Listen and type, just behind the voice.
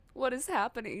What is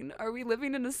happening? Are we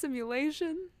living in a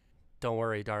simulation? Don't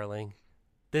worry, darling.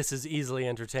 This is easily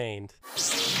entertained.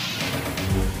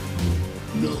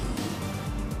 No.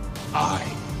 I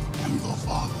am the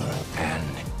father. And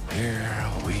here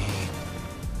we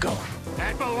go.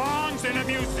 That belongs in a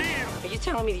museum. Are you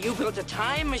telling me that you built a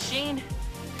time machine?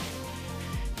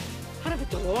 Out of a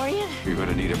DeLorean? You're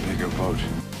gonna need a bigger boat.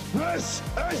 This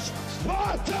is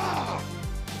Sparta!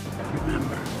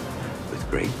 Remember, with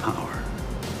great power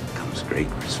comes great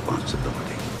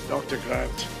responsibility. Dr.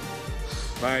 Grant.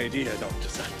 My dear Dr.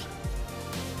 Sattler.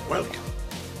 Welcome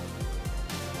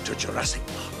to Jurassic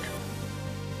Park.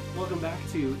 Welcome back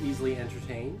to Easily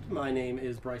Entertained. My name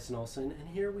is Bryson Olson, and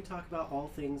here we talk about all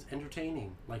things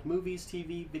entertaining, like movies,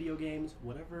 TV, video games,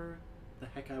 whatever the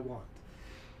heck I want.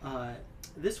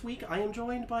 This week I am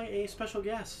joined by a special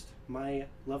guest, my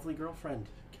lovely girlfriend,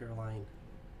 Caroline.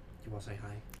 Do you want to say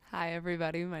hi? Hi,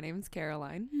 everybody. My name's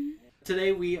Caroline.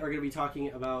 Today we are going to be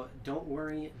talking about Don't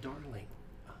Worry, Darling.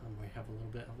 We have a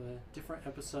little bit of a different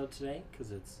episode today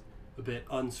because it's a bit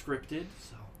unscripted,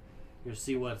 so you'll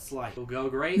see what it's like. It'll go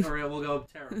great or it will go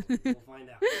terrible. We'll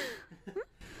find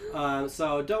out.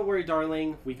 So Don't Worry,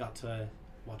 Darling, we got to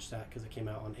watch that because it came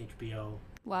out on HBO.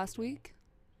 Last week?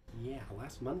 Yeah,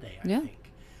 last Monday, I Yeah.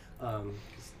 think.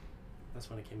 'Cause that's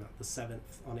when it came out, the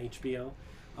 7th on HBO.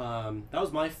 That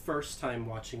was my first time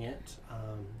watching it.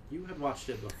 You had watched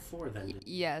it before then, didn't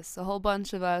you? Yes, a whole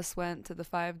bunch of us went to the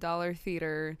 $5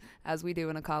 theater, as we do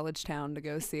in a college town, to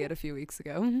go see it a few weeks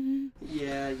ago.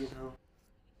 Yeah, you know,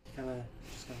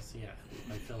 just gotta see it.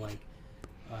 I feel like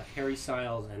Harry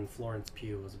Styles and Florence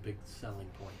Pugh was a big selling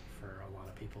point for a lot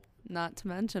of people. Not to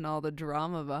mention all the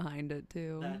drama behind it,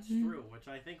 too. That's true, which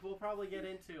I think we'll probably get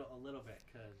into a little bit,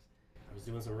 because I was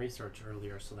doing some research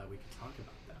earlier so that we could talk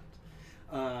about that.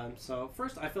 So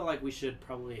first, I feel like we should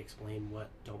probably explain what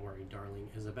Don't Worry, Darling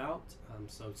is about.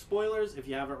 So spoilers if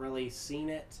you haven't really seen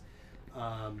it,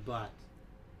 but I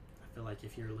feel like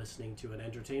if you're listening to an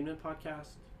entertainment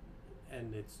podcast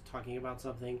and it's talking about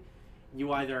something,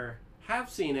 you either have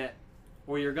seen it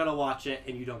or you're gonna watch it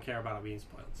and you don't care about it being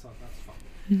spoiled. So that's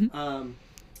fine.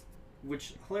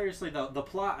 Which hilariously, though, the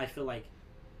plot I feel like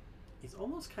is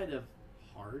almost kind of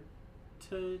hard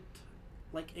to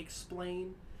like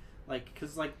explain. Like,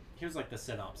 because, like, here's, like, the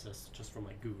synopsis, just from,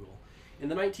 like, Google. In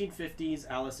the 1950s,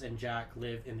 Alice and Jack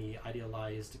live in the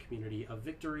idealized community of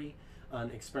Victory, an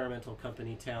experimental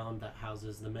company town that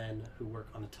houses the men who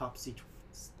work on a top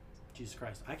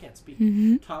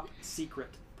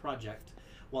secret project.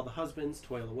 While the husbands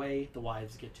toil away, the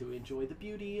wives get to enjoy the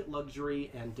beauty, luxury,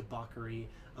 and debauchery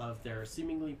of their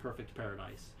seemingly perfect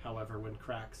paradise. However, when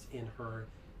cracks in her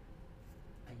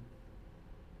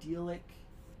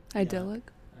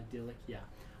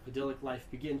idyllic life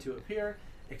begin to appear,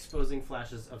 exposing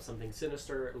flashes of something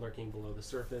sinister lurking below the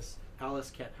surface,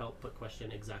 Alice can't help but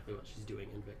question exactly what she's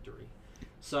doing in Victory.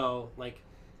 So, like,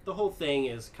 the whole thing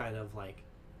is kind of like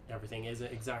everything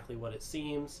isn't exactly what it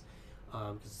seems,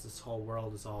 because this whole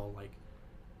world is all like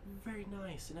very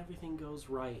nice and everything goes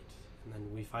right, and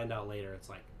then we find out later it's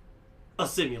like a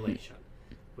simulation,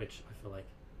 which I feel like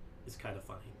is kind of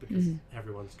funny because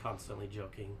everyone's constantly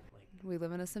joking. We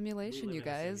live in a simulation, We you live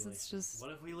in a guys. simulation. It's just...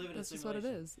 What if we live in a That's just simulation?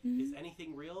 what it is. Is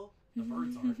anything real? The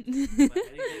birds aren't. But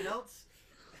anything else?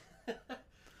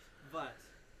 But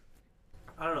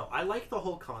I don't know. I like the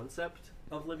whole concept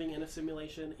of living in a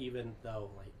simulation, even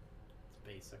though like it's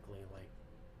basically like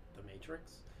the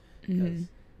Matrix, because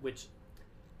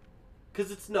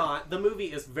it's not. The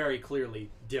movie is very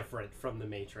clearly different from the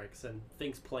Matrix, and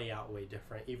things play out way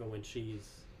different. Even when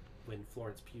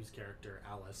Florence Pugh's character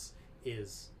Alice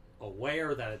is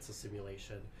aware that it's a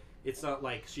simulation, it's not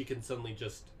like she can suddenly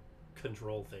just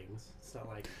control things. It's not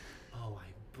like, oh, I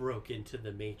broke into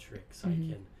the Matrix, I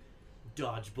can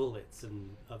dodge bullets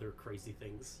and other crazy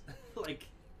things. Like,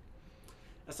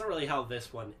 that's not really how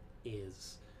this one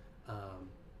is.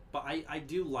 But I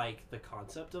do like the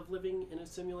concept of living in a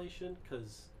simulation,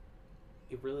 because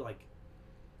it really like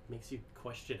makes you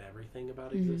question everything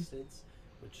about existence,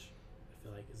 which I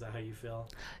feel like, is that how you feel?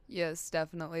 Yes,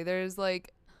 definitely. There's,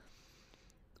 like...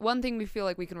 One thing we feel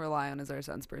like we can rely on is our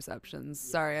sense perceptions.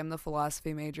 Sorry, I'm the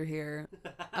philosophy major here.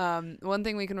 One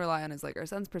thing we can rely on is like our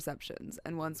sense perceptions.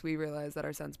 And once we realize that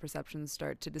our sense perceptions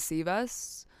start to deceive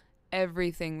us,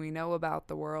 everything we know about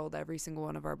the world, every single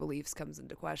one of our beliefs comes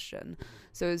into question.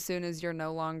 So as soon as you're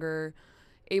no longer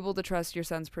able to trust your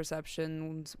sense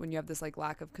perceptions, when you have this like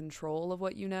lack of control of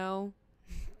what you know,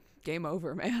 game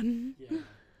over, man. Yeah.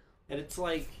 And it's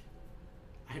like,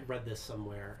 I had read this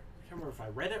somewhere. I can't remember if I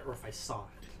read it or if I saw it.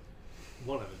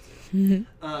 One of the two.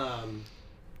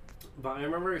 But I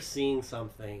remember seeing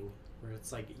something where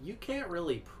it's like you can't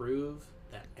really prove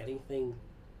that anything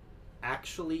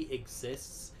actually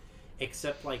exists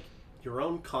except like your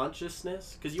own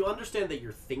consciousness, because you understand that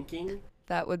you're thinking.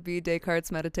 That would be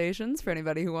Descartes' Meditations for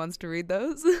anybody who wants to read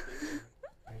those. There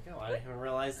you go. I didn't even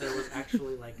realize there was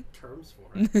actually like terms for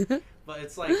it. But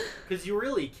it's like, because you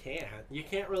really can't. You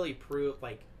can't really prove,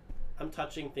 like, I'm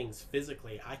touching things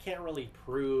physically. I can't really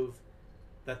prove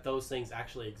that those things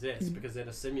actually exist because in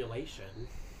a simulation,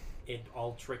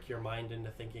 it'll trick your mind into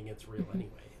thinking it's real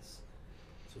anyways.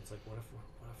 So it's like, what if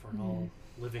we're all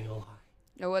living a lie?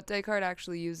 What Descartes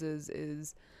actually uses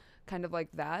is kind of like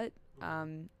that.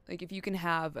 Like if you can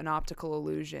have an optical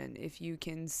illusion, if you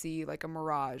can see like a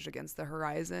mirage against the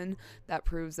horizon, that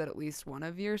proves that at least one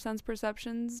of your sense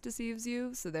perceptions deceives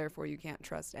you, so therefore you can't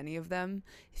trust any of them.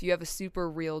 If you have a super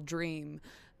real dream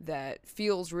that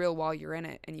feels real while you're in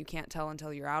it and you can't tell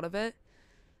until you're out of it,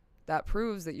 that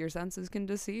proves that your senses can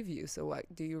deceive you. So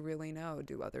what do you really know?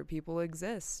 Do other people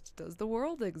exist? Does the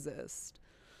world exist?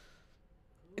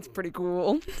 It's pretty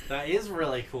cool. That is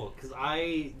really cool, because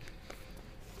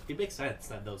it makes sense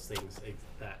that those things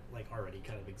that like already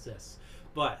kind of exist,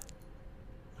 but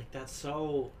like that's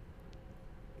so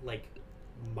like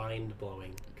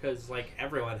mind-blowing, because like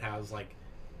everyone has like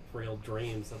real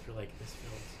dreams that you're like, this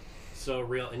feels so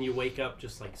real, and you wake up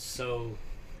just like so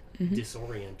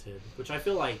disoriented, which I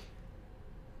feel like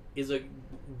is a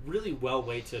really well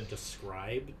way to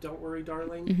describe Don't Worry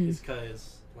Darling, is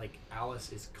because like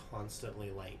Alice is constantly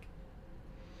like,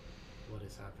 what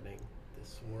is happening?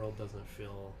 This world doesn't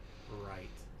feel right.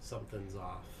 Something's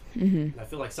off. And I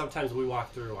feel like sometimes we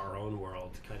walk through our own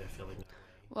world kind of feeling that way.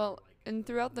 Well, and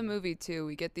throughout the movie too,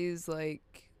 we get these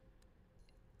like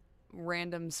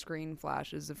random screen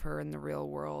flashes of her in the real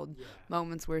world,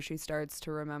 moments where she starts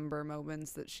to remember,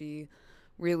 moments that she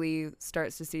really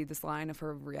starts to see this line of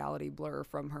her reality blur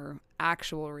from her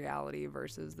actual reality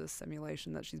versus this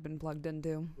simulation that she's been plugged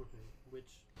into.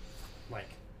 Which, like,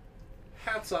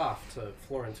 hats off to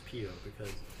Florence Pugh,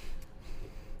 because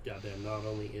goddamn, not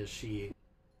only is she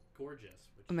gorgeous,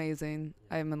 which Amazing.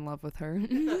 I'm in love with her.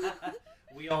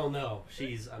 we all know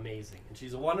she's amazing, and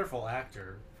she's a wonderful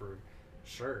actor for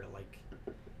sure. Like,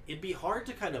 it'd be hard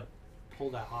to kind of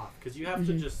pull that off, because you have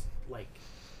to just like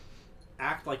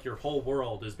act like your whole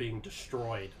world is being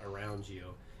destroyed around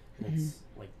you, and it's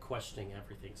like questioning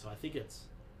everything. So I think it's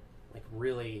like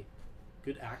really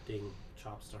good acting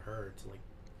chops to her to like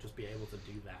just be able to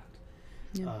do that.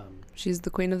 Yeah. She's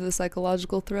the queen of the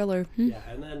psychological thriller. Yeah,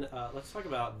 and then let's talk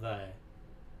about the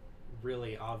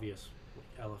really obvious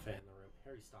elephant in the room,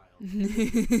 Harry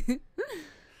Styles.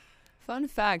 Fun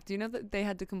fact, do you know that they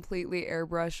had to completely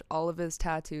airbrush all of his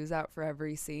tattoos out for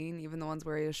every scene, even the ones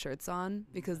where he has shirts on,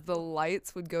 because the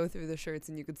lights would go through the shirts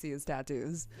and you could see his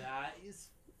tattoos. That is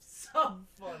so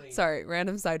funny. Sorry,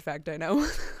 random side fact, I know.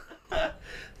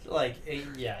 Like,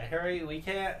 yeah, Harry, we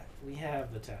have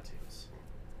the tattoos.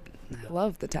 I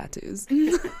love the tattoos.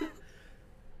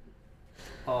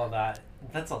 Oh,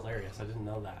 that's hilarious. I didn't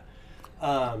know that.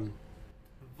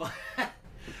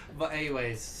 But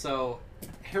anyways, so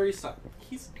Harry Styles,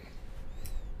 he's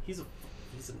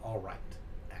an all right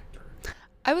actor.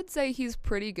 I would say he's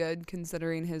pretty good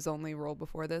considering his only role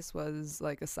before this was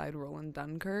like a side role in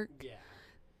Dunkirk. Yeah.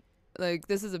 Like,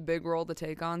 this is a big role to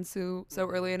take on so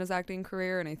early in his acting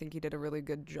career, and I think he did a really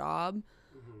good job,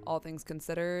 all things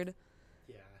considered.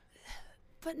 Yeah.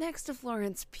 But next to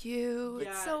Florence Pugh,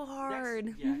 it's so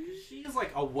hard. Yeah, because she's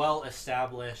like a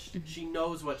well-established. She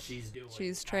knows what she's doing.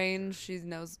 She's trained. She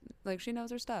knows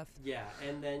her stuff. Yeah,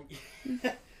 and then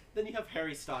then you have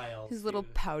Harry Styles. His little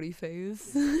pouty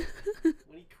face. When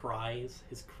he cries,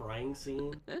 his crying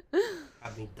scene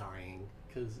had me dying,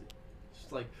 because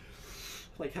it's like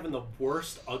having the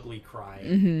worst ugly cry.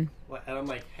 And I'm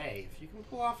like, hey, if you can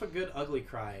pull off a good ugly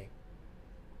cry,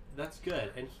 that's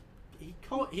good. And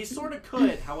he sort of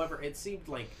could. However, it seemed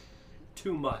like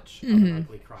too much of an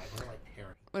ugly cry. More like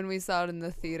Harry. When we saw it in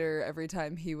the theater, every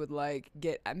time he would like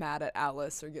get mad at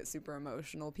Alice or get super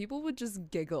emotional, people would just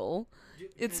giggle.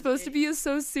 It's supposed to be a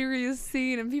so serious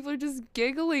scene, and people are just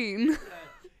giggling.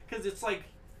 Because it's like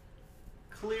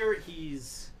clear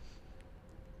he's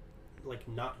like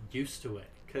not used to it,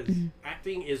 because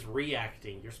acting is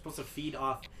reacting. You're supposed to feed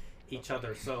off each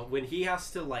other. So when he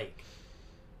has to like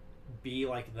be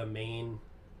like the main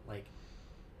like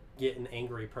get an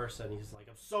angry person, he's like,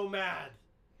 I'm so mad.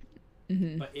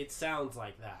 But it sounds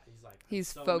like that. He's like, he's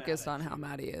so focused mad on at how you.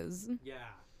 mad he is. Yeah,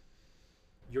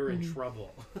 you're in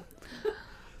trouble.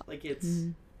 Like it's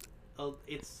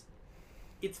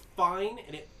fine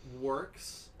and it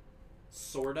works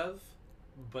sort of,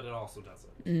 but it also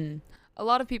doesn't. A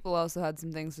lot of people also had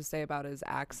some things to say about his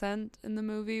accent in the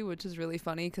movie, which is really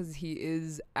funny because he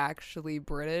is actually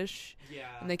British. Yeah.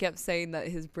 And they kept saying that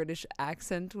his British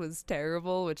accent was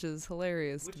terrible, which is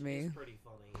hilarious Which to me. is pretty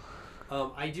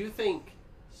funny. I do think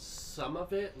some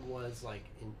of it was like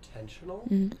intentional.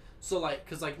 Mhm. So like,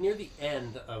 cause like near the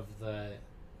end of the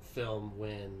film,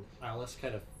 when Alice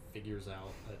kind of figures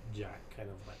out that Jack kind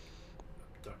of like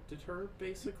abducted her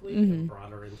basically and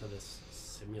brought her into this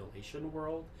simulation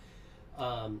world.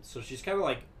 So she's kind of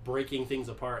like breaking things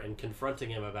apart and confronting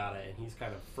him about it, and he's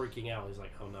kind of freaking out. He's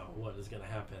like, "Oh no, what is gonna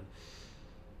happen?"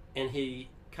 And he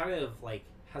kind of like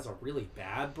has a really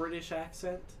bad British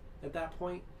accent at that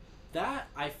point. That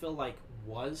I feel like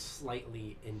was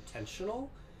slightly intentional.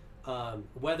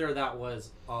 Whether that was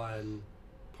on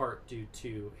part due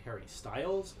to Harry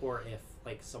Styles or if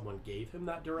like someone gave him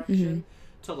that direction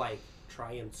to like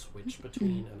try and switch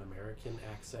between an American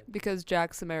accent. Because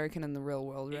Jack's American in the real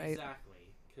world, right?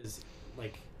 Exactly, because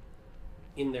like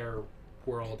in their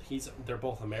world, they're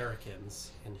both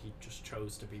Americans, and he just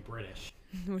chose to be British.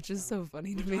 Which is so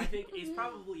funny to Which me. I think is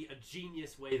probably a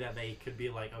genius way that they could be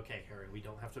like, okay, Harry, we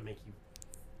don't have to make you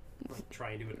like,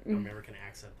 try and do an American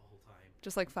accent the whole time.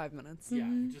 Just like 5 minutes. Yeah,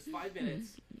 just 5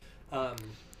 minutes.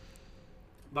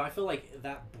 But I feel like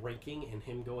that breaking and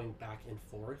him going back and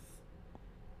forth,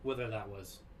 whether that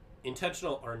was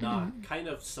intentional or not, kind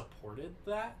of supported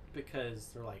that, because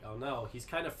they're like, oh no, he's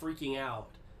kind of freaking out.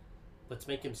 Let's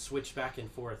make him switch back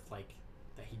and forth, like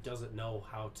that he doesn't know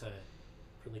how to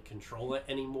really control it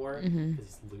anymore because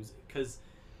he's losing. Because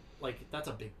like that's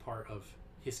a big part of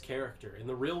his character. In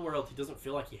the real world, he doesn't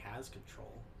feel like he has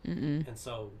control, and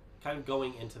so kind of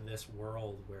going into this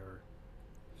world where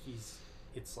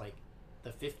it's like the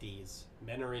 50s,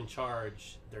 men are in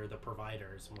charge, they're the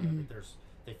providers, and whatever.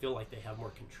 They feel like they have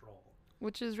more control.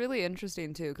 Which is really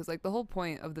interesting too, because like the whole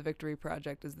point of the Victory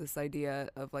Project is this idea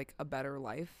of like a better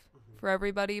life for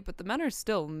everybody, but the men are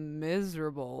still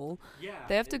miserable. Yeah,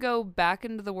 They have to go back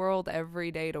into the world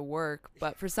every day to work,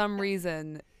 but for some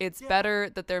reason it's better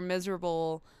that they're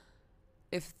miserable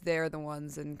if they're the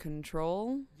ones in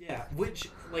control. Yeah, which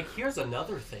like here's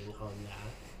another thing on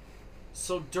that.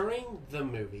 So during the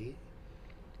movie,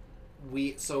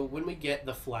 when we get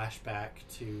the flashback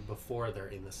to before they're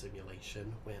in the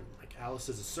simulation, when like Alice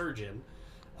is a surgeon,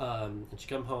 and she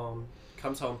comes home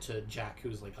to Jack,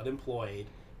 who's like unemployed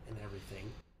and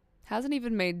everything. Hasn't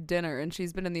even made dinner, and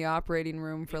she's been in the operating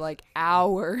room for like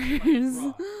hours. Like,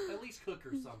 bruh, at least cook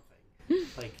her something.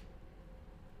 Like,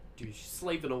 dude, she's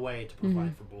slaving away to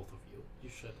provide for both of you. You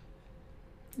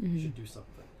should do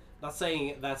something. Not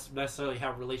saying that's necessarily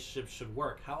how relationships should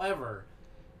work. However,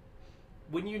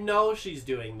 when you know she's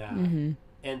doing that,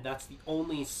 and that's the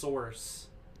only source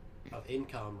of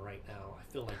income right now,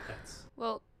 I feel like that's...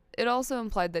 Well, it also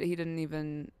implied that he didn't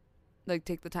even like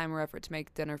take the time or effort to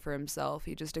make dinner for himself.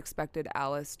 He just expected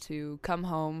Alice to come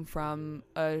home from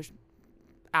a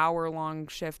hour-long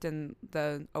shift in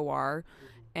the OR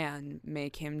and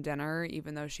make him dinner,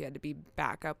 even though she had to be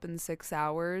back up in 6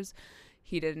 hours.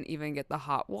 He didn't even get the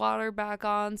hot water back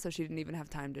on, so she didn't even have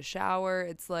time to shower.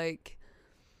 It's like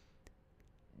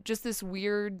just this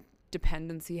weird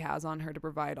dependence he has on her to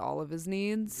provide all of his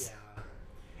needs. Yeah.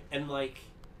 And like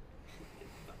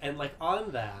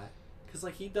on that, because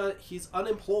like he's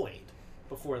unemployed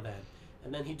before then,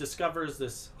 and then he discovers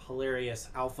this hilarious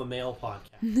alpha male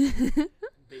podcast.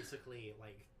 Basically,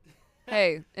 like,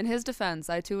 Hey, in his defense,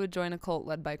 I too would join a cult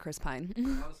led by Chris Pine.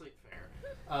 honestly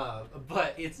fair,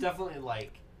 but it's definitely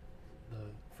like the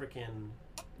freaking,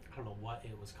 I don't know what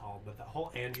it was called, but the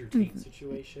whole Andrew Tate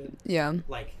situation, Yeah.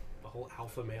 like the whole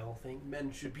alpha male thing.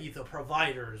 Men should be the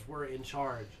providers. We're in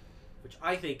charge, which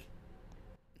I think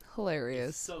Hilarious.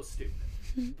 is so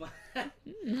stupid.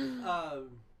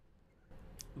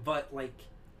 But like,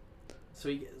 so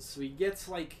he gets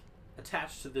like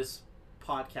attached to this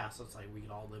podcast. So it's like we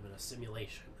can all live in a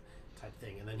simulation type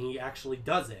thing, and then he actually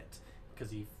does it because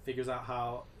he figures out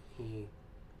how he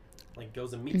like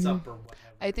goes and meets up or whatever.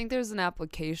 I think there's an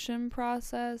application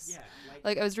process. Yeah,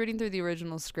 Like I was reading through the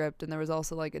original script, and there was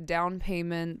also like a down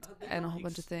payment they and a don't whole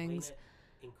bunch of explain things. it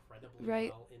incredibly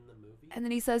Right. well in the movie. And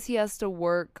then he says he has to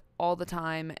work all the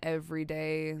time every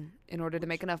day in order to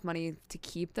make enough money to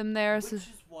keep them there. Which So is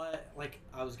what, like,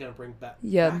 I was gonna bring back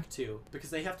to, because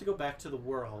they have to go back to the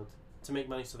world to make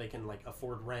money so they can like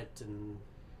afford rent and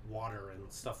water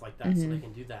and stuff like that, so they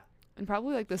can do that. and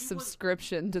probably like the He was-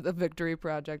 subscription to the Victory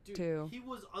Project Dude, too. he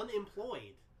was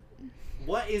unemployed.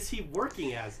 What is he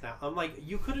working as now? I'm like,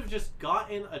 you could have just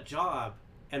gotten a job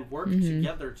and worked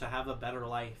together to have a better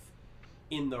life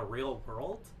in the real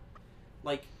world.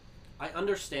 Like, I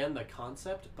understand the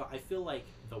concept, but I feel like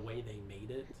the way they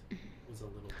made it was a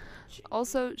little shady.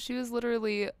 Also, she was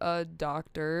literally a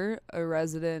doctor, a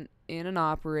resident in an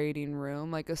operating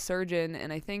room, like a surgeon,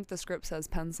 and I think the script says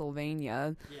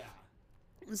Pennsylvania. Yeah.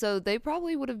 So they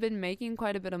probably would have been making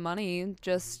quite a bit of money,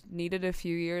 just needed a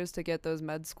few years to get those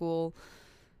med school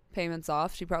payments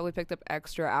off. She probably picked up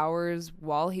extra hours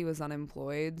while he was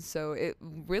unemployed. So it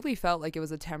really felt like it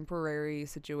was a temporary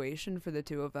situation for the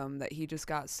two of them that he just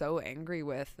got so angry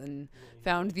with and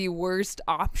found the worst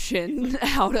option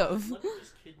out of. Let me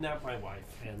just kidnap my wife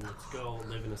and let's go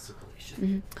live in a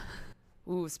simulation.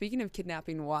 Ooh, speaking of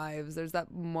kidnapping wives, there's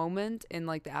that moment in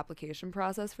like the application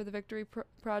process for the Victory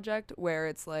Project where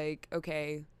it's like,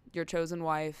 okay, your chosen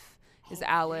wife is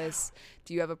Alice.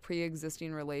 Do you have a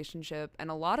pre-existing relationship? And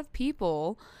a lot of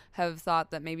people have thought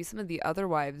that maybe some of the other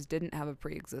wives didn't have a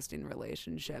pre-existing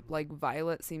relationship. Like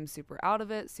Violet seems super out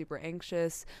of it, super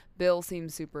anxious. Bill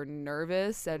seems super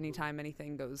nervous anytime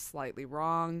anything goes slightly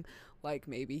wrong. Like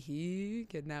maybe he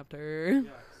kidnapped her. Yeah,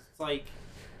 'cause it's like,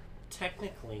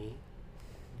 technically,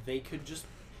 they could just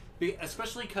be,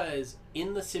 especially because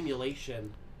in the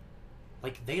simulation,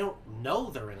 like, they don't know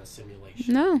they're in a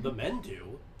simulation. No. The men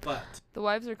do, but The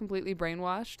wives are completely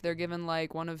brainwashed. They're given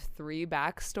like one of 3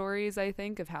 backstories, I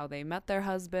think, of how they met their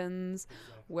husbands,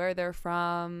 where they're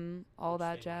from, all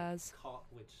that they, jazz.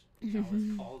 which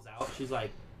Alice calls out. She's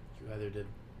like, you either did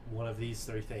one of these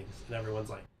 3 things, and everyone's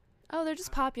like, Oh, they're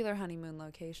just popular honeymoon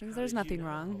locations. "How There's did you nothing know?"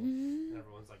 wrong. And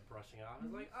everyone's like brushing it off.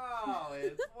 It's like, oh,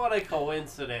 what a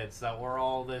coincidence that we're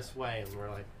all this way, and we're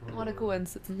like, What a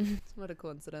coincidence. What a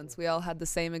coincidence. We all had the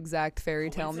same exact fairy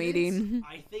tale Coincidence? meeting.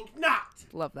 I think not.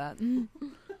 Love that.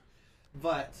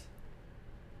 But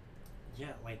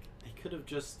yeah, like they could have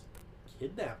just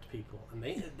kidnapped people, and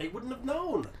they wouldn't have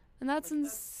known, And that's Like,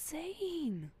 that's-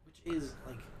 insane. which is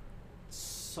like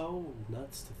so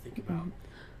nuts to think about. And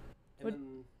What-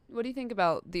 then What do you think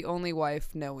about the only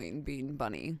wife knowing being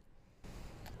Bunny?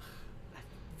 I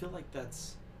feel like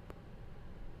that's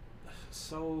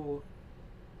so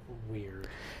weird.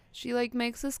 She like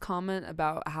makes this comment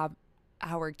about how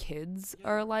her kids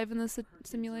are alive in the Her kids are alive in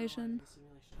simulation. the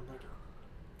simulation. I'm like,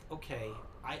 okay,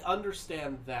 I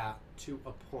understand that to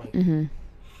a point. Mm-hmm.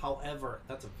 However,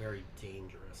 that's a very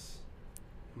dangerous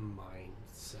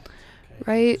mindset. Okay?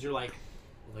 Right. 'Cause you're like,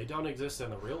 well, they don't exist in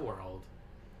the real world.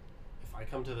 If I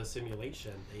come to the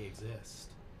simulation, they exist.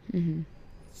 Mm-hmm.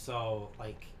 So,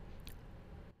 like,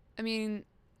 I mean,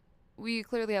 we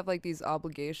clearly have like these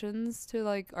obligations to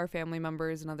like our family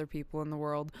members and other people in the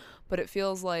world, but it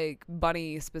feels like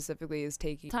Bunny specifically is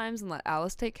taking times and let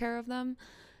Alice take care of them.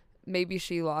 Maybe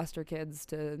she lost her kids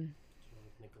to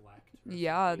neglect. Or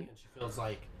Yeah. something, and she feels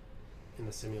like in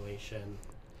the simulation.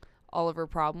 all of her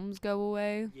problems go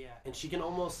away. Yeah, and she can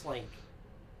almost like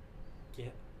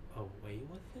get away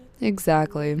with it.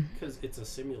 Exactly. Because it's a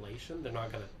simulation. They're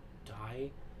not gonna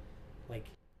die. Like,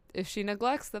 If she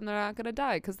neglects them, they're not gonna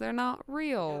die because they're not yeah,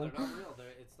 real. they're not real.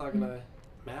 It's not gonna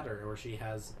matter. Or she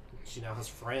now has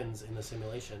friends in the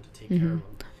simulation to take care of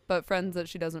them. But friends that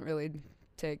she doesn't really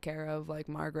take care of, like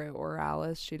Margaret or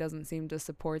Alice, she doesn't seem to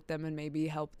support them and maybe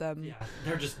help them. Yeah,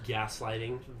 they're just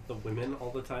gaslighting the women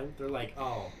all the time. They're like,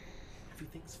 oh,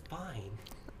 everything's fine.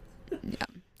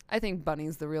 I think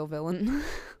Bunny's the real villain,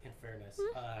 In fairness,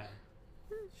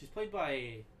 she's played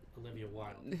by Olivia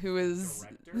Wilde, who is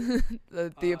director.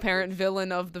 the apparent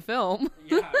villain of the film.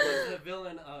 Yeah, was the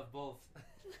villain of both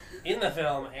in the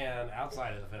film and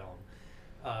outside of the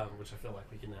film, which I feel like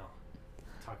we can now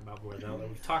talk about more now that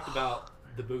we've talked about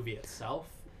the movie itself.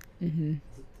 Mm-hmm.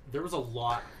 There was a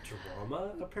lot of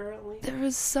drama, apparently, There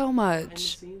was so behind the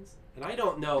much. scenes, and I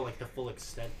don't know like the full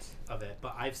extent of it,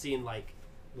 but I've seen like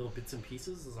little bits and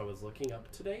pieces as I was looking up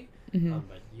today.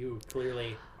 But you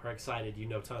clearly are excited. You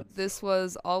know tons. This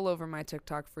was all over my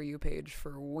TikTok For You page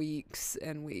for weeks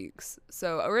and weeks.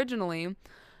 So originally,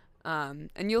 and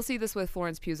you'll see this with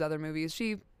Florence Pugh's other movies,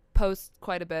 she posts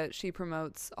quite a bit. She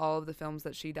promotes all of the films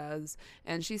that she does.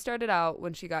 And she started out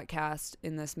when she got cast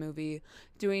in this movie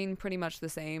doing pretty much the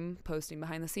same, posting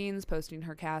behind the scenes, posting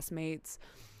her castmates.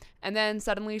 And then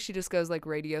suddenly she just goes like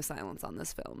radio silence on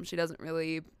this film. She doesn't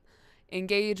really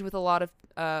engage with a lot of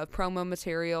promo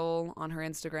material on her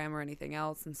Instagram or anything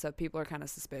else, and so people are kind of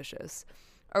suspicious.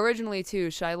 Originally, too,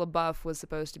 Shia LaBeouf was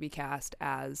supposed to be cast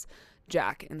as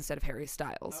Jack instead of Harry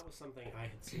Styles. That was something I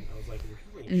had seen. I was like,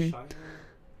 really, Shia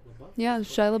LaBeouf? Yeah,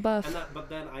 Shia LaBeouf. And but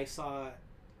then I saw,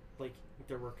 like,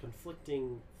 there were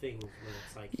conflicting things where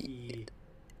it's like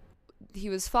He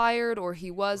was fired, or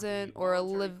he wasn't, or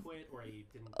voluntarily quit, or he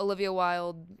didn't. Olivia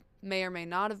Wilde may or may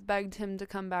not have begged him to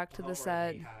come back to or the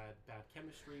set. They had bad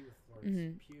chemistry with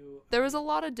Florence Pugh. There was a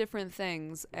lot of different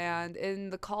things, and in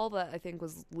the call that I think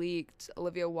was leaked,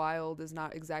 Olivia Wilde is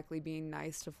not exactly being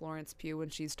nice to Florence Pugh when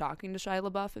she's talking to Shia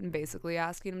LaBeouf and basically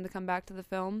asking him to come back to the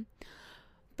film.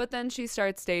 But then she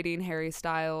starts dating Harry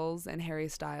Styles, and Harry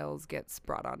Styles gets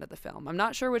brought onto the film. I'm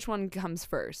not sure which one comes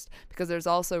first, because there's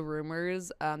also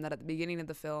rumors that at the beginning of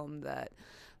the film that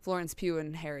Florence Pugh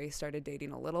and Harry started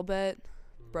dating a little bit,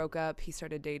 broke up, he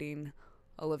started dating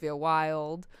Olivia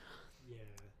Wilde. Yeah.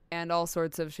 And all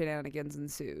sorts of shenanigans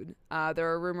ensued. There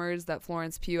are rumors that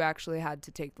Florence Pugh actually had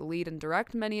to take the lead and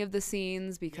direct many of the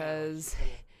scenes because,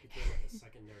 Became like a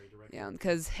secondary director.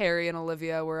 because Harry and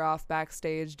Olivia were off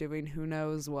backstage doing who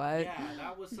knows what. Yeah,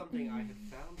 that was something I had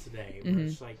found today. Where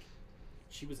it's like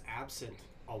she was absent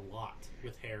a lot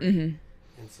with Harry, and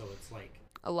so it's like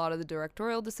A lot of the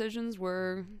directorial decisions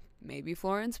were maybe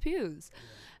Florence Pugh's.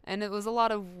 And it was a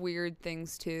lot of weird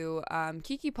things too.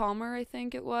 Keke Palmer, I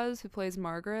think it was, who plays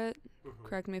Margaret,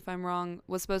 correct me if I'm wrong,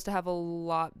 was supposed to have a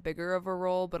lot bigger of a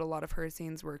role, but a lot of her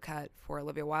scenes were cut for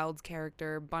Olivia Wilde's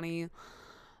character, Bunny.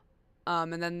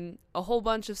 And then a whole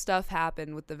bunch of stuff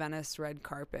happened with the Venice red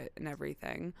carpet and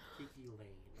everything.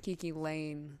 Keke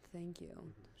Lane, thank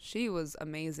you. She was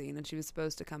amazing, and she was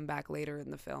supposed to come back later in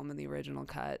the film in the original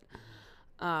cut.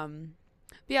 But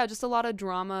yeah, just a lot of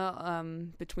drama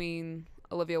between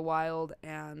Olivia Wilde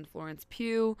and Florence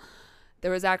Pugh.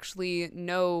 There was actually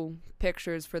no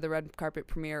pictures for the red carpet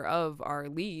premiere of our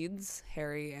leads,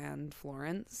 Harry and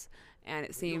Florence, and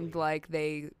it seemed like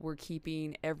they were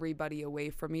keeping everybody away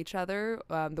from each other.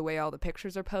 The way all the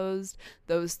pictures are posed,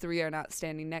 those three are not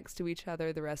standing next to each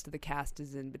other. The rest of the cast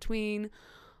is in between.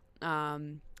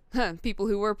 People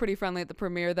who were pretty friendly at the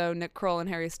premiere, though, Nick Kroll and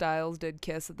Harry Styles did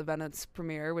kiss at the Venice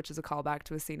premiere, which is a callback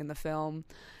to a scene in the film.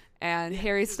 And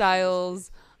Harry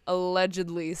Styles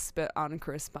allegedly spit on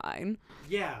Chris Pine.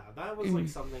 Yeah, that was like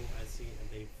something I've seen,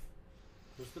 and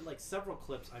there's been like several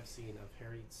clips I've seen of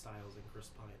Harry Styles and Chris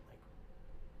Pine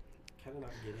like kind of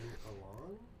not getting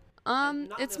along. And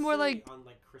not It's more like on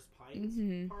like Chris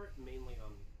Pine's part, mainly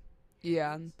on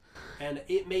yeah. Harry's. And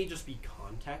it may just be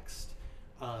context,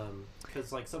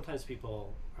 because like sometimes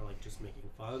people are like just making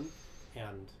fun,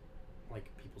 and like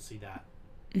people see that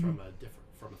from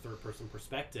a third person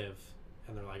perspective,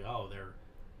 and they're like, oh, they're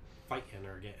fighting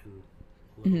or getting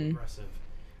a little aggressive.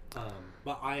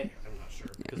 But I'm not sure,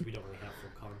 because we don't really have full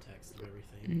context of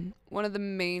everything. One of the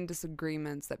main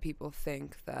disagreements that people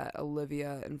think that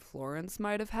Olivia and Florence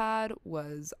might have had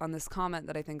was on this comment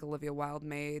that I think Olivia Wilde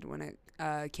made when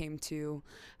it came to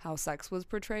how sex was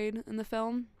portrayed in the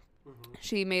film.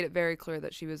 She made it very clear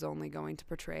that she was only going to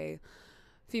portray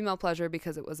female pleasure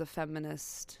because it was a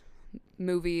feminist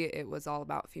movie. It was all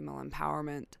about female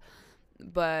empowerment.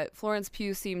 But Florence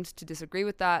Pugh seemed to disagree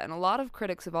with that, and a lot of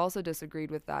critics have also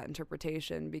disagreed with that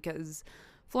interpretation because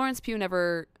Florence Pugh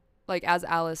never, like as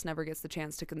Alice, never gets the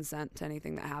chance to consent to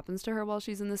anything that happens to her while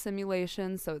she's in the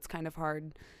simulation, so it's kind of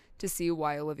hard to see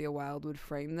why Olivia Wilde would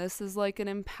frame this as like an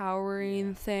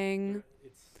empowering thing.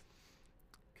 It's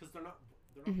because they're not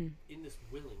in this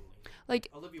willingly. Like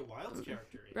Olivia Wilde's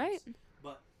character is, right?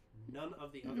 But none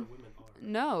of the other women are.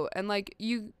 No, and like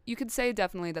you could say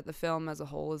definitely that the film as a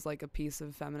whole is like a piece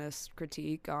of feminist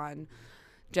critique on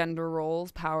gender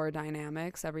roles, power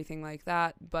dynamics, everything like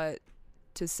that, but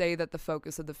to say that the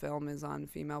focus of the film is on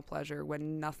female pleasure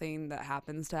when nothing that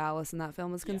happens to Alice in that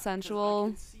film is consensual I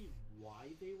can see why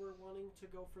they were wanting to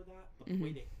go for that, but the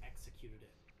way they executed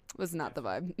it was not the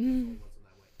vibe. definitely wasn't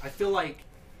that way. I feel like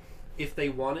if they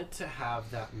wanted to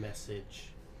have that message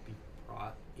be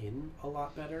brought in a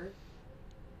lot better,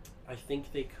 I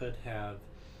think they could have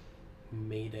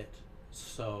made it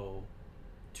so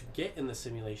to get in the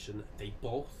simulation they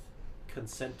both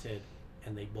consented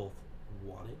and they both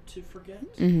wanted to forget,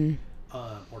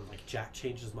 or like Jack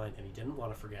changed his mind and he didn't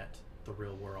want to forget the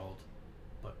real world,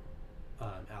 but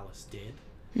Alice did,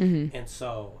 and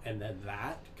then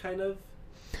that kind of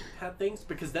had things,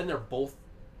 because then they're both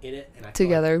in it, and I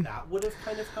Together. feel like that would have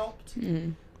kind of helped.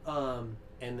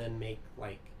 And then make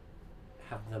like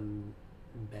have them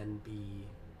then be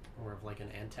more of like an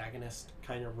antagonist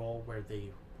kind of role where they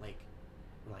like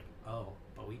oh,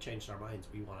 but we changed our minds,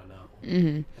 we want to know,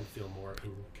 and feel more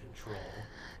in control.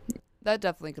 That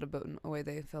definitely could have been a way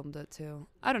they filmed it too.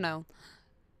 I don't know.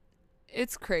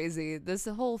 It's crazy. This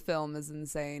whole film is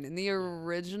insane. In the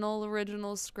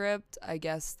original script, I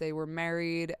guess they were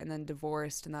married and then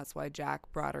divorced, and that's why Jack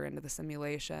brought her into the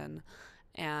simulation.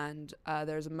 And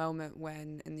there's a moment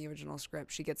when, in the original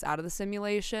script, she gets out of the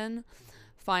simulation,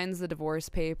 finds the divorce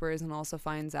papers, and also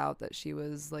finds out that she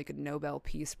was like a Nobel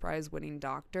Peace Prize winning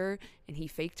doctor, and he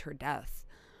faked her death.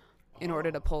 in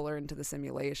order to pull her into the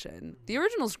simulation. The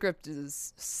original script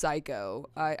is psycho.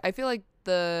 I feel like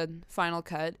the final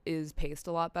cut is paced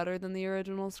a lot better than the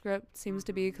original script seems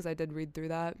to be, because I did read through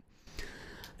that.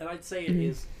 And I'd say it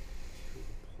is to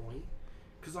a point,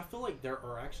 because I feel like there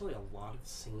are actually a lot of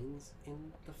scenes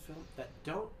in the film that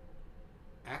don't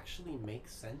actually make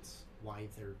sense why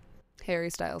they're...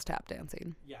 Harry Styles tap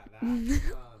dancing. Yeah, that.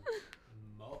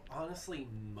 Honestly,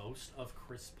 most of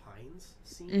Chris Pine's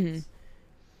scenes,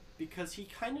 because he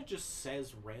kind of just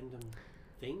says random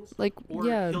things, like, or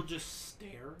yeah, he'll just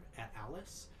stare at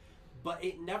Alice, but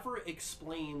it never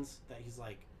explains that he's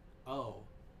like, oh,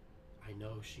 I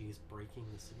know she's breaking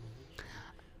the simulation.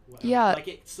 Whatever. Yeah, like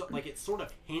it sort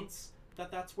of hints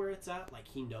that that's where it's at. Like,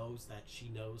 he knows that she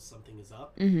knows something is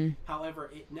up.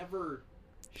 However, it never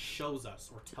shows us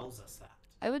or tells us that.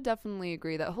 I would definitely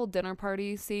agree. That whole dinner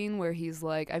party scene where he's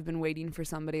like, I've been waiting for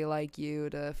somebody like you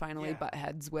to finally butt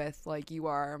heads with, like, you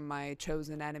are my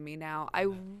chosen enemy now.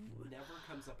 Never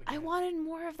comes up again. I wanted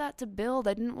more of that to build.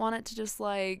 I didn't want it to just,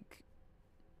 like,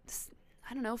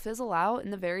 I don't know, fizzle out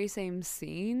in the very same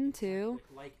scene, too.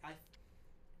 Like,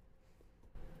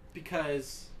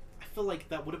 because I feel like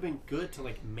that would have been good to,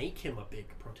 like, make him a big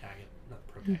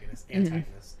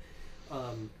antagonist.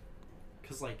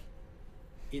 Because, like,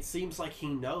 it seems like he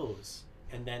knows,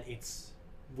 and then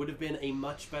would have been a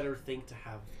much better thing to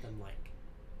have them, like,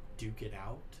 duke it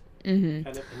out, kind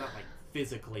of, and not like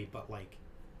physically, but like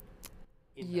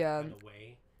in that kind of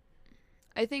way.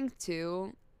 I think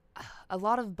too, a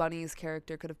lot of Bunny's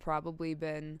character could have probably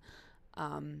been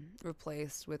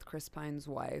replaced with Chris Pine's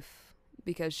wife,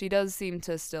 because she does seem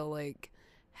to still, like,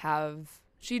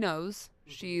 she knows.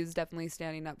 She's definitely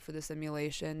standing up for the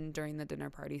simulation during the dinner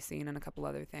party scene and a couple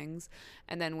other things.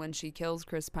 And then when she kills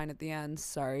Chris Pine at the end,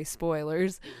 sorry,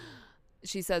 spoilers,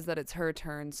 she says that it's her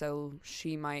turn, so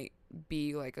she might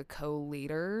be, like, a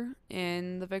co-leader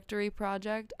in the Victory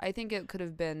Project. I think it could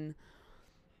have been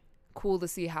cool to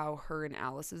see how her and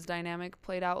Alice's dynamic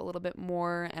played out a little bit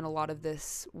more, and a lot of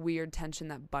this weird tension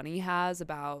that Bunny has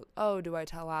about, oh, do I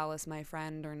tell Alice my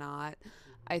friend or not?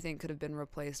 I think could have been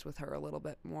replaced with her a little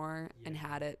bit more and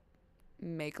had it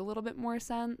make a little bit more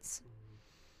sense.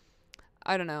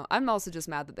 I don't know. I'm also just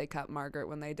mad that they cut Margaret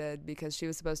when they did, because she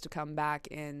was supposed to come back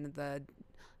in the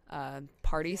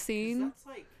party scene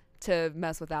to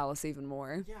mess with Alice even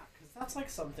more. Yeah, because that's like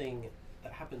something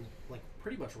that happened like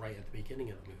pretty much right at the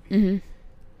beginning of the movie.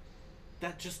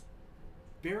 That just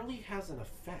barely has an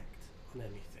effect on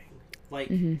anything.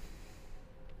 Like,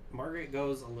 Margaret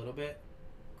goes a little bit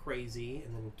crazy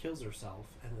and then kills herself,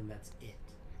 and then that's it.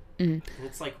 And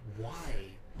it's like, why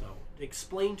though?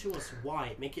 Explain to us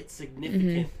why. Make it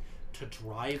significant to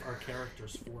drive our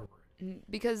characters forward.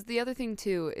 Because the other thing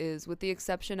too is, with the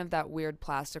exception of that weird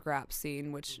plastic wrap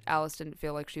scene, which Alice didn't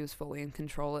feel like she was fully in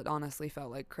control, it honestly felt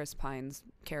like Chris Pine's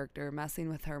character messing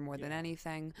with her more than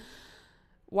anything.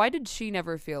 Why did she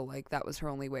never feel like that was her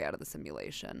only way out of the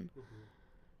simulation?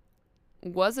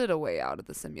 Was it a way out of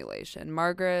the simulation?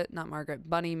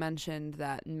 Bunny mentioned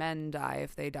that men die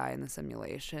if they die in the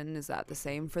simulation. Is that the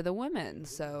same for the women?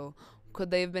 So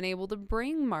could they have been able to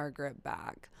bring Margaret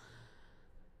back?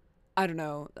 I don't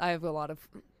know. I have a lot of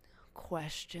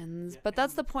questions, but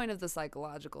that's the point of the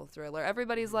psychological thriller.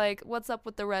 Everybody's like, what's up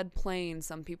with the red plane?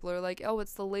 Some people are like, oh,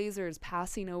 it's the lasers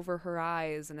passing over her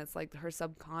eyes, and it's like her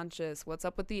subconscious. What's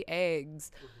up with the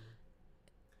eggs?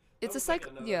 It's a thing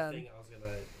I was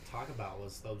gonna talk about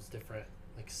was those different,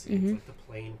 like, scenes, like the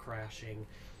plane crashing,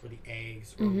 or the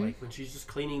eggs, or like when she's just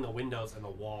cleaning the windows and the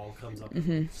wall comes up and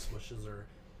like, smushes her.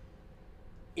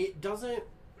 It doesn't.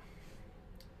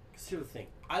 Cause here's the thing: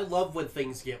 I love when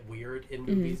things get weird in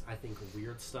movies. I think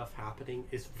weird stuff happening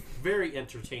is very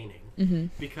entertaining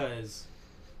because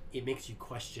it makes you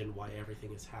question why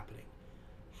everything is happening.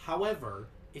 However,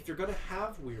 if you're gonna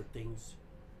have weird things,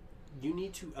 you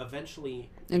need to eventually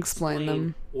explain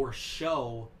them or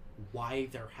show why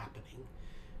they're happening.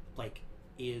 Like,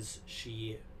 is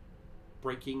she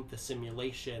breaking the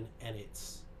simulation and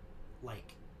it's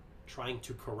like trying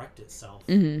to correct itself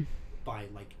by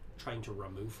like trying to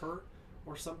remove her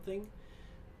or something?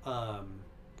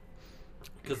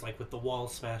 Because like with the wall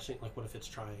smashing, like what if it's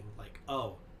trying like,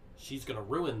 oh, she's gonna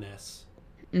ruin this,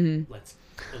 let's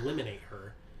eliminate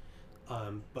her.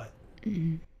 But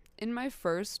in my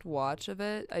first watch of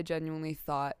it, I genuinely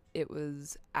thought it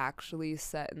was actually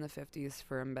set in the 50s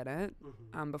for a minute,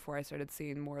 before I started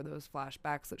seeing more of those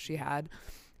flashbacks that she had.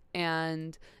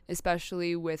 And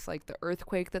especially with like the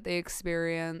earthquake that they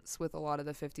experience, with a lot of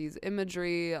the 50s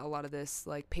imagery, a lot of this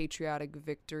like patriotic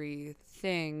victory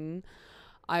thing,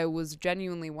 I was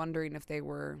genuinely wondering if they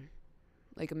were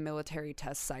like a military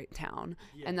test site town,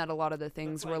 Yeah. and that a lot of the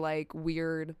things were like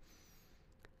weird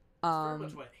very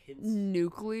much what it hints.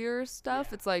 nuclear stuff.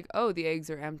 Yeah. It's like, oh, the eggs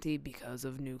are empty because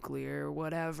of nuclear,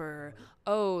 whatever.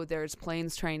 Oh, there's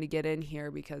planes trying to get in here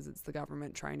because it's the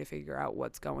government trying to figure out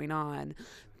what's going on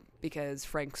because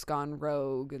Frank's gone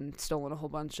rogue and stolen a whole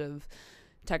bunch of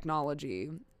technology.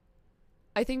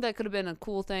 I think that could have been a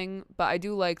cool thing, but I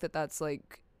do like that that's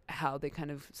like how they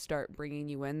kind of start bringing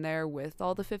you in there with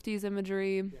all the 50s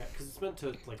imagery. Yeah, because it's meant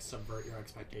to like subvert your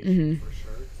expectations Mm-hmm. for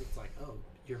sure. 'Cause it's like, oh,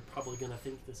 you're probably gonna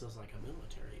think this is like a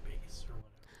military base or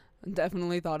whatever.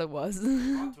 Definitely thought it was.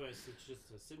 Plot twist, it's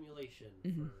just a simulation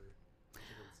Mm-hmm. for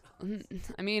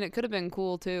humans. I mean, it could have been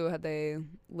cool too had they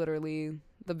literally,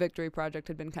 the Victory Project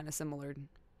had been kind of similar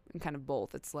in kind of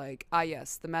both. It's like,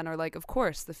 yes, the men are like, of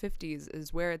course, the 50s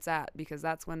is where it's at because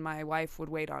that's when my wife would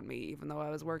wait on me, even though I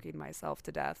was working myself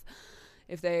to death.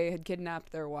 If they had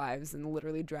kidnapped their wives and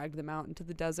literally dragged them out into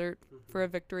the desert for a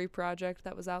Victory Project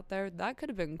that was out there, that could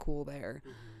have been cool there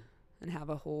and have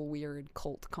a whole weird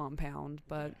cult compound,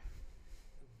 but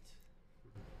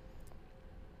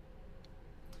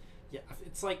Yeah,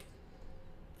 it's like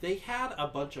they had a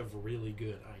bunch of really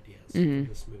good ideas Mm-hmm. for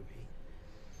this movie.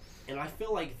 And I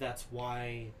feel like that's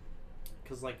why,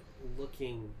 because like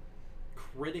looking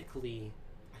critically,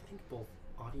 I think both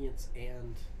audience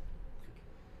and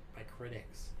like, by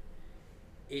critics,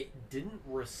 it didn't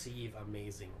receive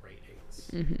amazing ratings.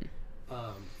 Mm-hmm.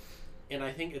 And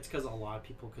I think it's because a lot of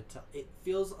people could tell. It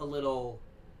feels a little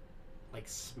like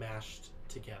smashed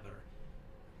together.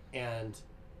 And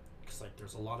because like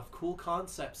there's a lot of cool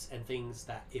concepts and things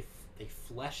that if they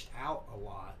fleshed out a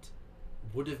lot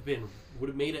would have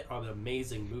made it an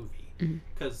amazing movie.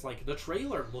 Because like the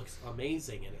trailer looks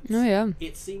amazing and it's, Oh, yeah.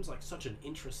 it seems like such an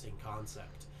interesting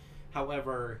concept.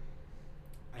 However,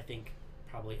 I think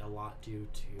probably a lot due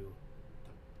to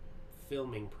the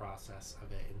filming process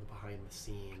of it and the behind the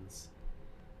scenes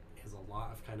is a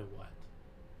lot of kind of what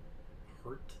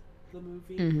hurt the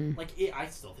movie. Like I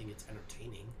still think it's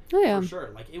entertaining. Oh, yeah. For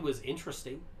sure. Like it was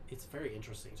interesting. It's very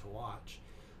interesting to watch.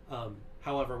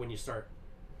 However, when you start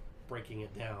breaking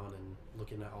it down and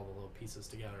looking at all the little pieces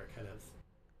together,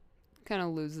 it kind of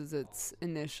loses its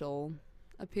initial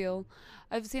appeal.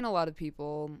 I've seen a lot of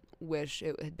people wish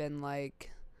it had been like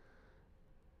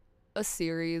a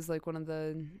series, like one of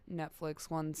the Netflix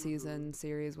one season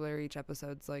series where each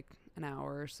episode's like an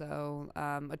hour or so,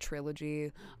 a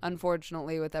trilogy.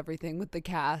 Unfortunately, with everything with the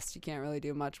cast, you can't really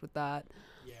do much with that.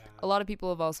 yeah. A lot of people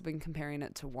have also been comparing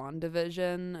it to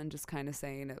WandaVision and just kind of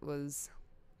saying it was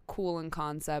cool in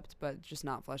concept but just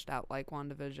not fleshed out like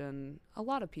WandaVision. A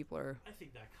lot of people are I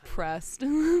think that kind pressed. of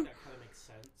that kind of makes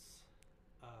sense.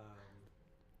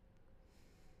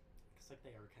 Because like they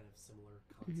are kind of similar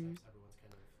concepts. Everyone's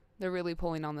kind of They're really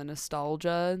pulling on the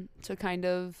nostalgia to kind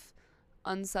of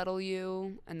unsettle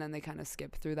you, and then they kind of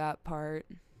skip through that part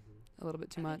a little bit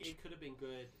too I think much. it could have been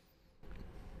good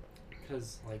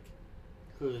because like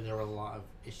clearly there were a lot of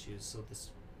issues, so this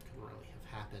couldn't really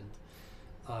have happened.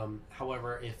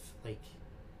 However, if like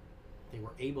they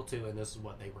were able to, and this is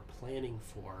what they were planning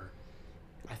for,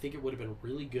 I think it would have been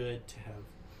really good to have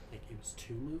like it was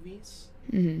 2 movies,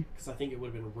 because I think it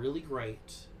would have been really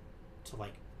great to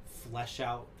like flesh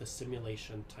out the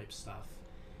simulation type stuff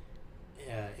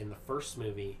in the first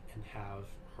movie and have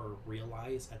her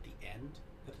realize at the end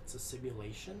that it's a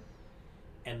simulation,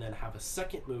 and then have a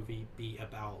second movie be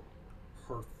about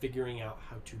her figuring out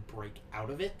how to break out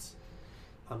of it,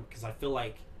 because I feel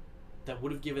like that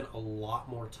would have given a lot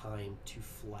more time to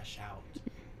flesh out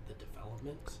the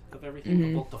development of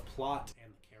everything, both the plot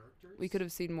and the characters. We could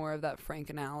have seen more of that Frank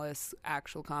and Alice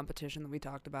actual competition that we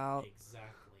talked about. Exactly.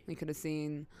 We could have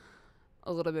seen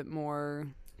a little bit more.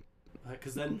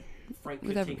 Because then Frank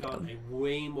With could take on everybody. a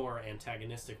way more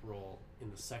antagonistic role in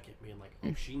the second, being like,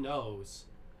 oh, she knows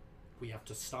we have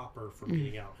to stop her from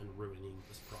getting out and ruining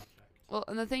this project. Well,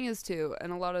 and the thing is too,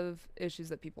 and a lot of issues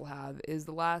that people have is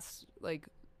the last like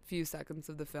few seconds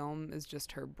of the film is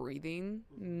just her breathing,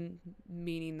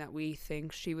 meaning that we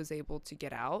think she was able to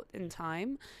get out in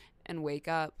time and wake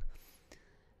up.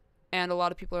 And a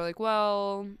lot of people are like,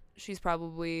 well, she's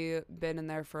probably been in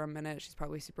there for a minute. She's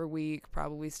probably super weak,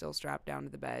 probably still strapped down to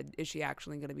the bed. Is she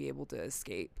actually going to be able to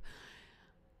escape?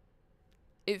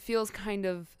 It feels kind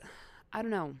of, I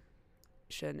don't know,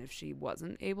 if she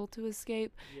wasn't able to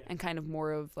escape, and kind of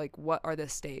more of like, what are the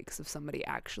stakes of somebody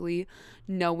actually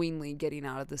knowingly getting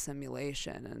out of the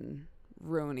simulation and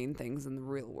ruining things in the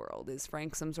real world? Is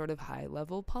Frank some sort of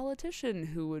high-level politician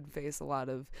who would face a lot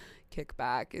of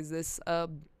kickback? Is this a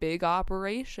big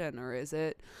operation, or is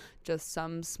it just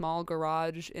some small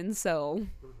garage incel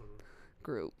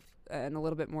group? and a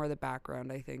little bit more of the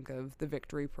background, I think, of the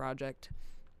Victory Project,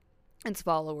 its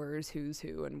followers, who's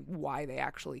who, and why they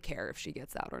actually care if she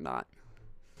gets out or not.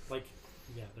 Like,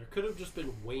 yeah, there could have just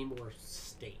been way more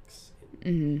stakes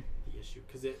in the issue,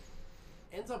 because it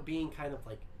ends up being kind of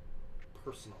like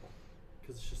personal,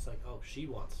 because it's just like, oh, she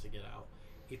wants to get out.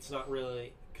 It's not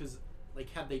really, because like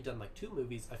had they done like 2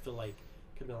 movies, I feel like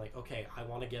it could have been like, okay, I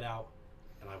want to get out,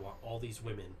 and I want all these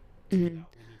women to get out. We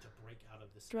need to break out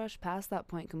of this. Rush past that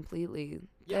point completely.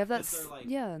 They Yeah, have that. because they're like,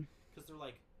 Yeah. because they're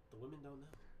like, the women don't know,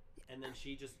 and then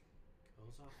she just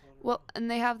goes off on her Well, own.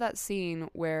 and they have that scene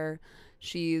where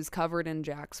she's covered in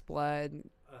Jack's blood,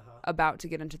 Uh-huh. about to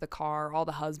get into the car. All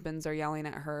the husbands are yelling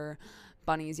at her.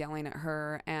 Bunny's yelling at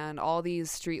her, and all these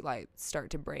streetlights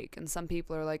start to break. And some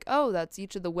people are like, oh, that's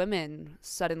each of the women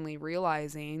suddenly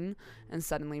realizing and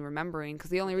suddenly remembering.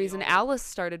 Because the only They reason all- Alice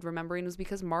started remembering was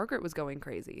because Margaret was going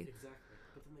crazy. Exactly,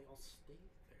 but then they all stay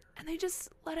there. And they just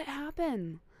let it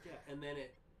happen. Yeah, and then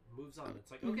it moves on. It's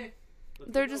like, okay,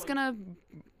 let's They're keep just going. going to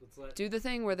Let's let do the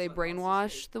thing where they let Alice brainwash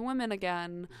escape. the women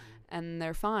again, Mhm. and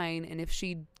they're fine. And if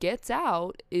she gets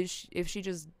out, if she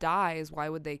just dies, why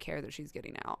would they care that she's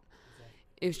getting out?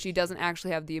 Exactly. If she doesn't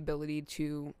actually have the ability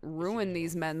to ruin She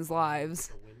these goes men's find lives,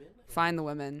 the women and find the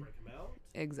women. break 'em out.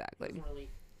 Exactly. Doesn't really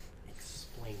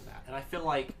explain that, and I feel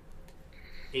like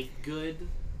a good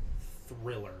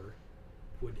thriller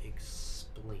would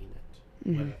explain it,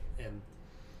 Mhm. and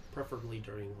preferably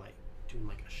during like doing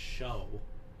like a show,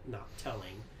 not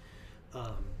telling.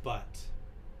 But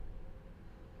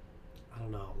I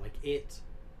don't know, like it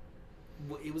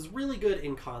was really good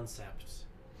in concept,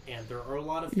 and there are a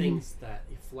lot of things that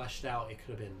if fleshed out, it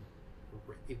could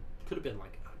have been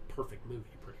like a perfect movie,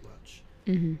 pretty much.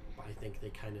 Mm-hmm. But I think they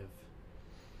kind of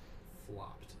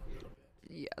flopped a little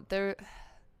bit. Yeah,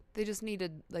 they just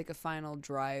needed like a final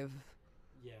drive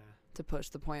Yeah, to push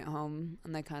the point home,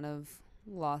 and they kind of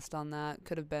lost on that.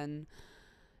 Could have been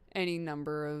any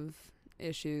number of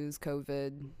issues,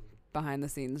 COVID, behind the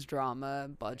scenes drama,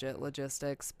 budget,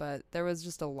 logistics, but there was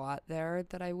just a lot there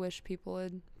that I wish people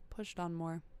had pushed on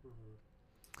more.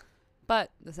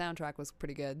 But the soundtrack was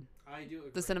pretty good. I do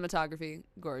agree. The cinematography,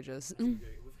 gorgeous. I do agree.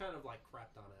 We've kind of like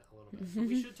crapped on it a little bit, so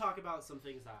we should talk about some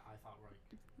things that I thought were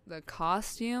like, The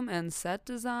costume and set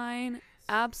design,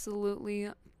 absolutely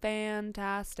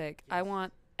fantastic. I Yes.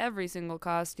 want every single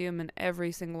costume in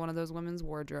every single one of those women's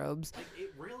wardrobes. like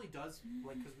it really does,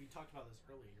 like, because we talked about this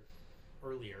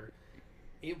earlier.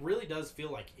 It really does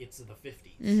feel like it's the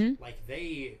 50s. Mhm. Like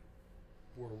they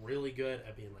were really good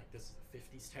at being like, this is a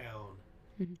 50s town,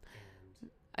 Mhm.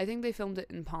 and I think they filmed it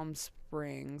in Palm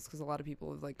Springs because a lot of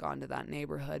people have like gone to that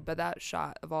neighborhood. But that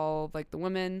shot of all like the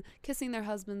women kissing their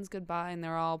husbands goodbye and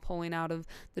they're all pulling out of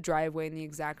the driveway in the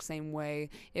exact same way,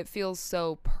 it feels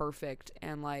so perfect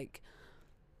and like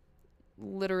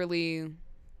literally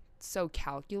so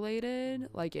calculated,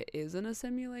 like it isn't a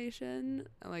simulation.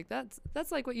 Like that's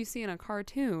like what you see in a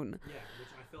cartoon. yeah, which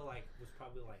I feel like was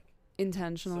probably like,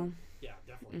 Intentional. yeah,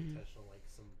 definitely Mhm. intentional, like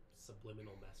some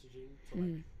subliminal messaging to like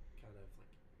Mhm. kind of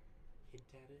like hint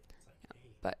at it. It's like, hey,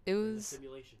 But it we're in a was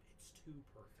simulation. It's too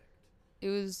perfect. it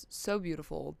was so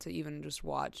beautiful to even just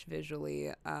watch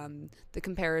visually. The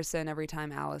comparison every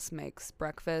time Alice makes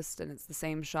breakfast and it's the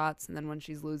same shots, and then when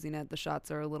she's losing it, the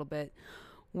shots are a little bit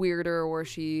weirder, or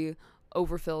she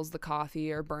overfills the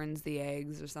coffee or burns the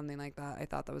eggs or something like that. I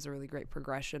thought that was a really great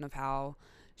progression of how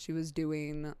she was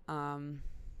doing.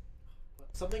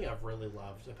 But something I've really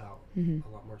loved about Mhm. a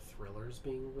lot more thrillers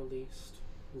being released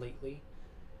lately,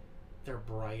 they're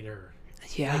brighter.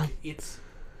 Yeah. Like, it's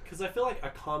because I feel like a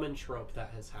common trope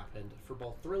that has happened for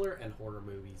both thriller and horror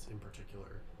movies in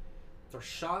particular, they're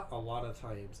shot a lot of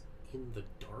times in the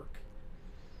dark,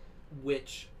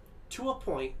 which to a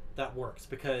point that works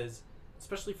because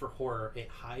especially for horror, it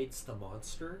hides the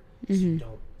monster so you Mhm.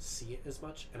 don't see it as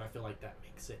much, and I feel like that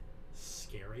makes it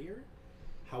scarier.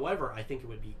 However, I think it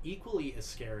would be equally as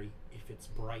scary if it's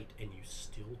bright and you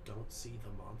still don't see the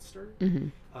monster,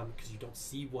 because you don't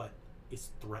see what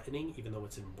is threatening, even though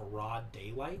it's in broad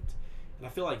daylight. And I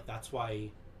feel like that's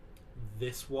why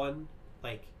this one,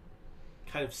 like,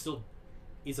 kind of still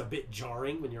is a bit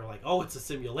jarring when you're like, oh, it's a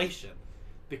simulation,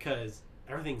 because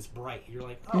everything's bright. You're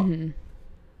like, oh,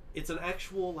 it's an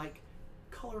actual, like,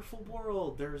 colorful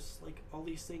world. There's, like, all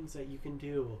these things that you can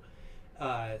do.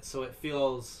 So it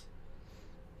feels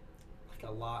like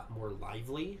a lot more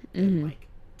lively than, like,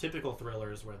 typical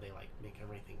thrillers where they, like, make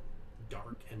everything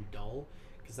dark and dull.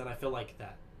 Because then I feel like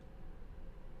that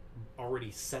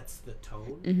already sets the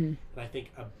tone. And I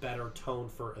think a better tone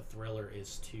for a thriller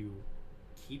is to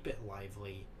keep it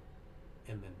lively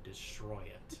and then destroy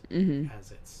it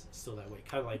as it's still that way.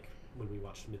 Kind of like when we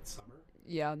watched Midsummer.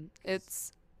 Yeah,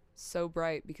 it's so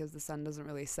bright because the sun doesn't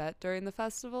really set during the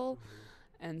festival.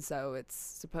 And so it's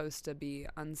supposed to be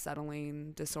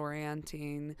unsettling,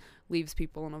 disorienting, leaves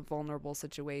people in a vulnerable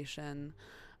situation.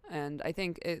 And I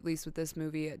think, at least with this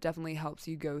movie, it definitely helps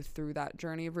you go through that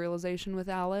journey of realization with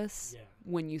Alice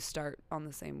when you start on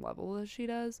the same level as she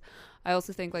does. I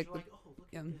also think, like, You're like, oh, look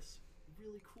at this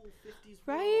really cool 50s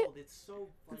right? world. It's so,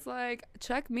 like, it's like,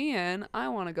 check me in. I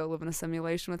want to go live in a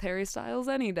simulation with Harry Styles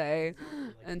any day. exactly,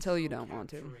 like, Until it's you so don't want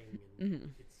to. capturing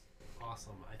and It's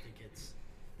awesome. I think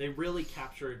they really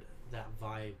captured that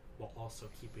vibe while also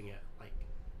keeping it, like,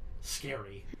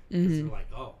 scary. Because they're like,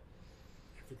 oh,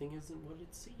 everything isn't what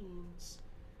it seems.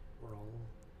 We're all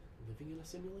living in a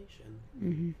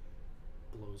simulation.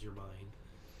 Blows your mind.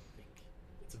 I think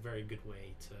it's a very good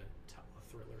way to tell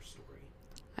a thriller story.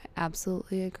 I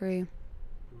absolutely agree.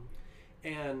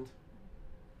 And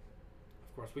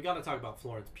of course, we got to talk about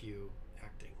Florence Pugh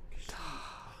acting. She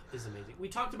is amazing. We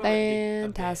talked about it a bit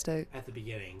Fantastic. at the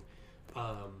beginning,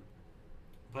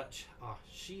 but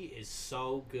she is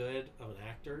so good of an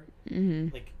actor.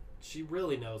 Like, she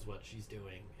really knows what she's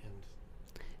doing, and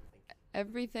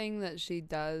Everything that she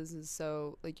does is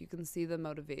so, like, you can see the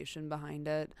motivation behind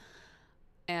it.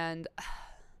 And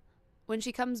when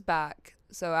she comes back,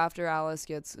 so after Alice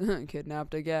gets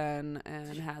kidnapped again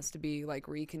and has to be, like,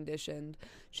 reconditioned,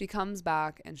 she comes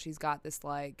back and she's got this,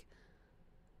 like,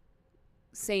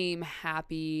 same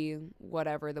happy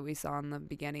whatever that we saw in the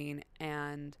beginning,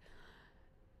 and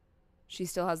she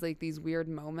still has, like, these weird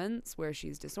moments where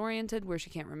she's disoriented, where she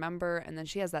can't remember, and then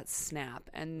she has that snap,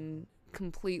 and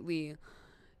completely,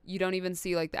 you don't even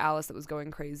see, like, the Alice that was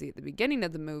going crazy at the beginning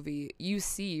of the movie. You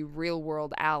see real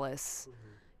world Alice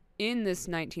in this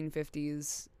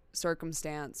 1950s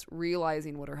circumstance,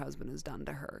 realizing what her husband has done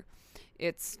to her.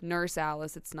 It's Nurse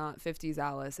Alice. It's not 50s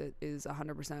Alice. It is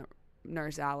 100%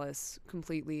 Nurse Alice,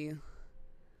 completely.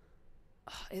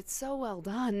 It's so well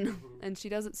done, and she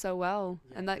does it so well.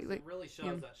 And that, like, it really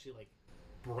shows that she, like,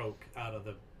 broke out of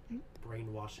the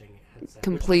brainwashing headset.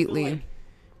 Completely. Which I feel like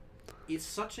is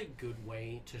such a good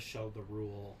way to show the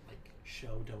rule, like,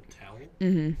 show don't tell.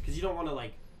 Because you don't want to,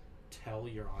 like, tell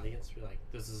your audience, be like,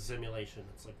 this is a simulation.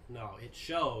 It's like, no, it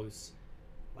shows,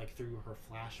 like, through her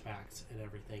flashbacks and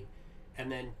everything,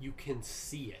 and then you can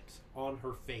see it on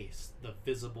her face, the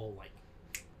visible,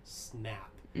 like,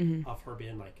 snap of her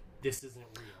being like, this isn't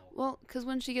real. well, because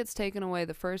when she gets taken away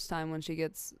the first time, when she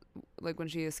gets, like, when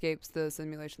she escapes the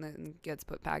simulation and gets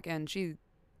put back in, she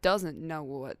doesn't know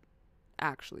what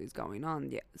actually is going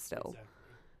on yet still. Exactly.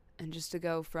 And just to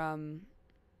go from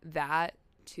that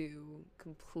to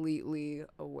completely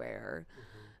aware,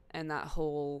 and that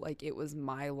whole, like, it was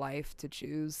my life to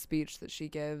choose speech that she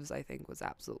gives, I think was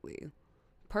absolutely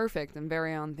perfect and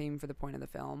very on theme for the point of the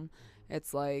film.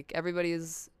 It's like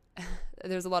everybody's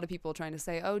there's a lot of people trying to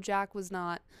say, oh, Jack was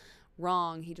not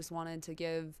wrong, he just wanted to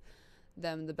give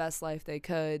them the best life they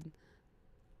could.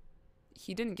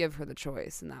 He didn't give her the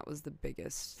choice, and that was the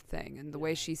biggest thing. And the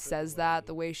way she says that,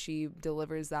 the way she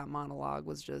delivers that monologue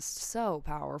was just so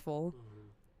powerful.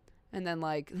 And then,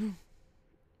 like,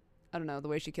 I don't know, the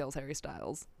way she kills Harry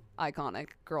Styles, iconic,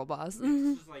 girl boss.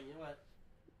 It's just like, you know what?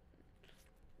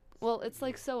 Well, it's,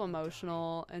 like, so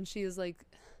emotional, and she is, like,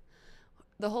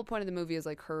 the whole point of the movie is,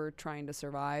 like, her trying to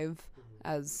survive,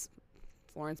 as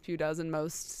Florence Pugh does in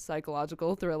most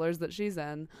psychological thrillers that she's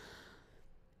in.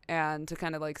 And to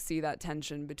kind of, like, see that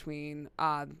tension between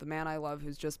the man I love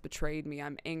who's just betrayed me,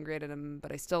 I'm angry at him,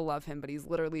 but I still love him, but he's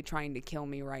literally trying to kill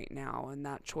me right now. And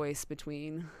that choice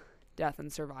between death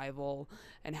and survival,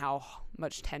 and how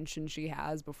much tension she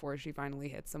has before she finally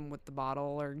hits him with the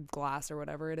bottle or glass or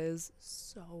whatever it is.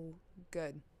 So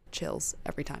good. Chills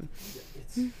every time.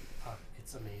 Yeah,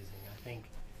 it's amazing. I think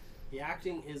the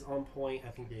acting is on point. I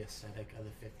think the aesthetic of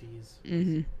the 50s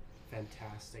is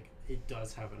fantastic. It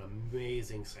does have an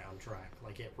amazing soundtrack.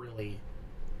 Like, it really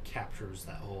captures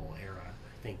that whole era.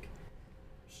 I think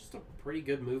it's just a pretty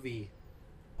good movie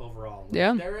overall. Like,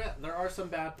 Yeah. There are some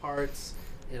bad parts,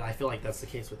 and I feel like that's the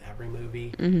case with every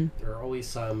movie. There are always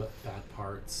some bad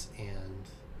parts and,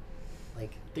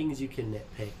 like, things you can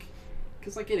nitpick,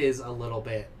 because, like, it is a little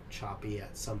bit choppy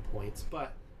at some points,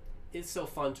 but it's still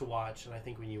fun to watch, and I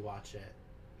think when you watch it,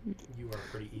 you are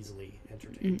pretty easily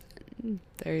entertained.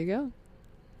 There you go.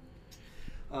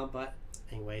 But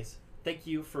anyways, thank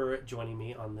you for joining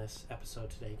me on this episode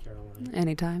today, Caroline.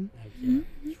 Anytime. Heck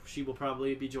yeah. She will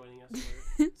probably be joining us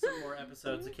for some more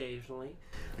episodes occasionally.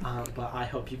 But I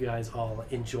hope you guys all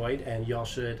enjoyed, and y'all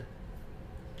should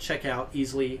check out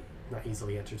not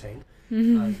easily entertained.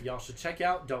 Y'all should check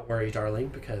out Don't Worry, Darling,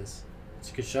 because it's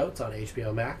a good show. It's on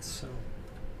HBO Max, so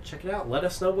check it out. Let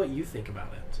us know what you think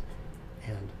about it.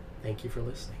 and thank you for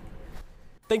listening.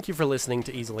 Thank you for listening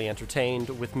to Easily Entertained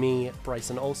with me,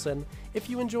 Bryson Olson. If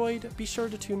you enjoyed, be sure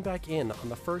to tune back in on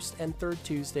the first and third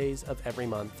Tuesdays of every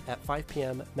month at 5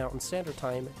 p.m. Mountain Standard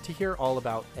Time to hear all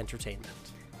about entertainment.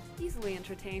 Easily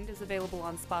Entertained is available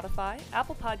on Spotify,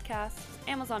 Apple Podcasts,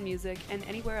 Amazon Music, and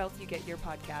anywhere else you get your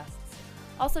podcasts.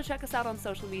 Also check us out on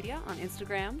social media on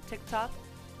Instagram, TikTok,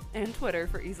 and Twitter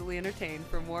for Easily Entertained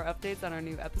for more updates on our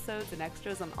new episodes and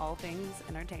extras on all things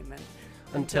entertainment.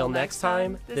 Until next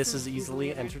time, this is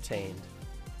Easily Entertained.